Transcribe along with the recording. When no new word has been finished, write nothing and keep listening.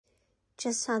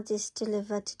just had this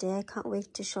delivered today. I can't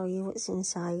wait to show you what's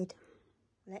inside.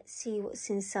 Let's see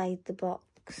what's inside the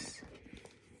box.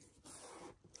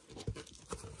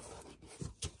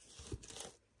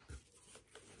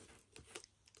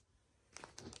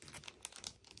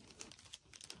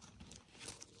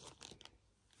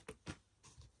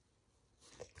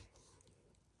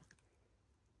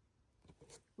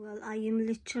 Well, I am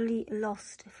literally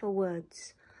lost for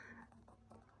words.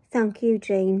 Thank you,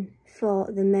 Jane,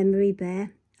 for the memory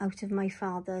bear out of my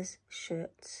father's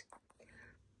shirts.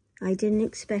 I didn't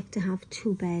expect to have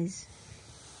 2 bears.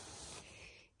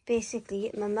 Basically,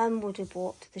 my mum would have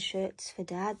bought the shirts for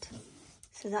Dad.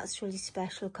 So that's really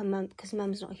special because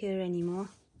Mum's not here anymore.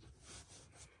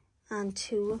 And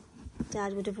 2,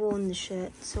 Dad would have worn the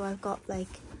shirt. So I've got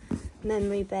like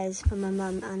memory bears for my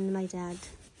mum and my dad.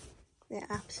 They're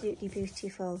absolutely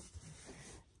beautiful.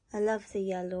 I love the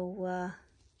yellow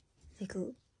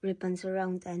little ribbons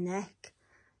around their neck.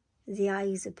 The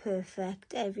eyes are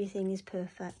perfect. Everything is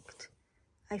perfect.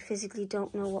 I physically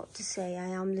don't know what to say. I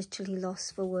am literally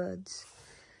lost for words.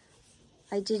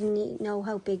 I didn't know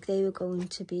how big they were going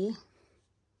to be.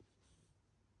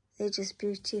 They're just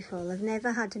beautiful. I've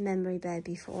never had a memory bear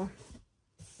before.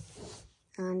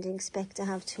 And I expect to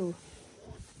have 2.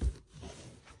 I'm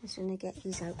just going to get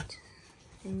these out.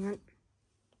 Hang on.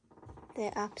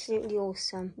 They're absolutely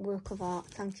awesome. Work of art.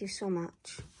 Thank you so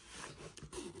much.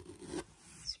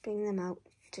 Let's bring them out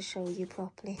to show you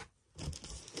properly.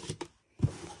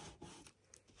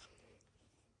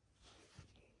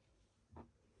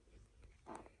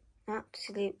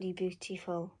 Absolutely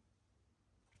beautiful.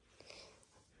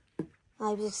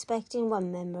 I was expecting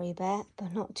 1 memory bear,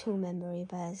 but not 2 memory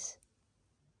bears.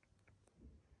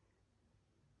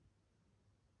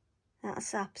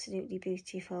 That's absolutely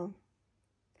beautiful.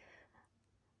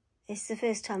 It's the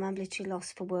first time I'm literally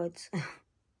lost for words.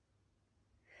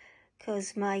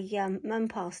 Because my mum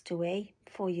passed away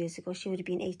 4 years ago. She would have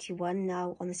been 81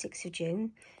 now on the 6th of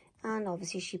June. And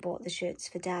obviously she bought the shirts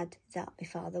for Dad that my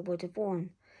father would have worn.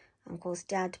 And of course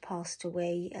Dad passed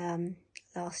away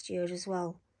last year as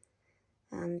well.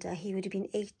 And he would have been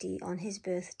 80 on his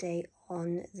birthday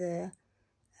on the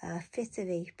 5th of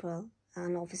April.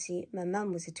 And obviously my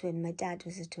mum was a twin, my dad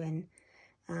was a twin.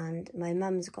 And my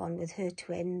mum's gone with her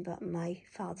twin, but my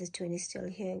father's twin is still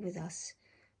here with us.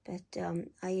 But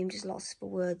I am just lost for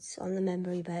words on the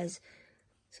memory bears.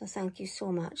 So thank you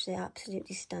so much. They're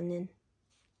absolutely stunning.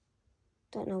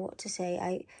 Don't know what to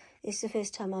say. It's the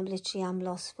first time I'm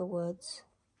lost for words.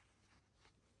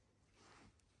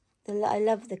 I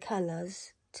love the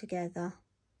colours together.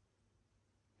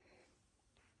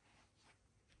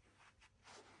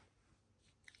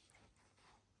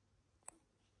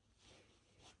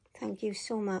 Thank you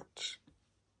so much.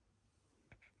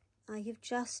 I have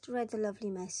just read a lovely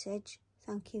message.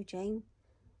 Thank you, Jane.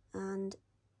 And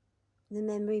the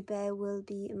memory bear will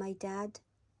be my dad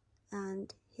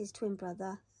and his twin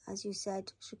brother. As you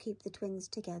said, she'll keep the twins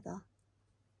together.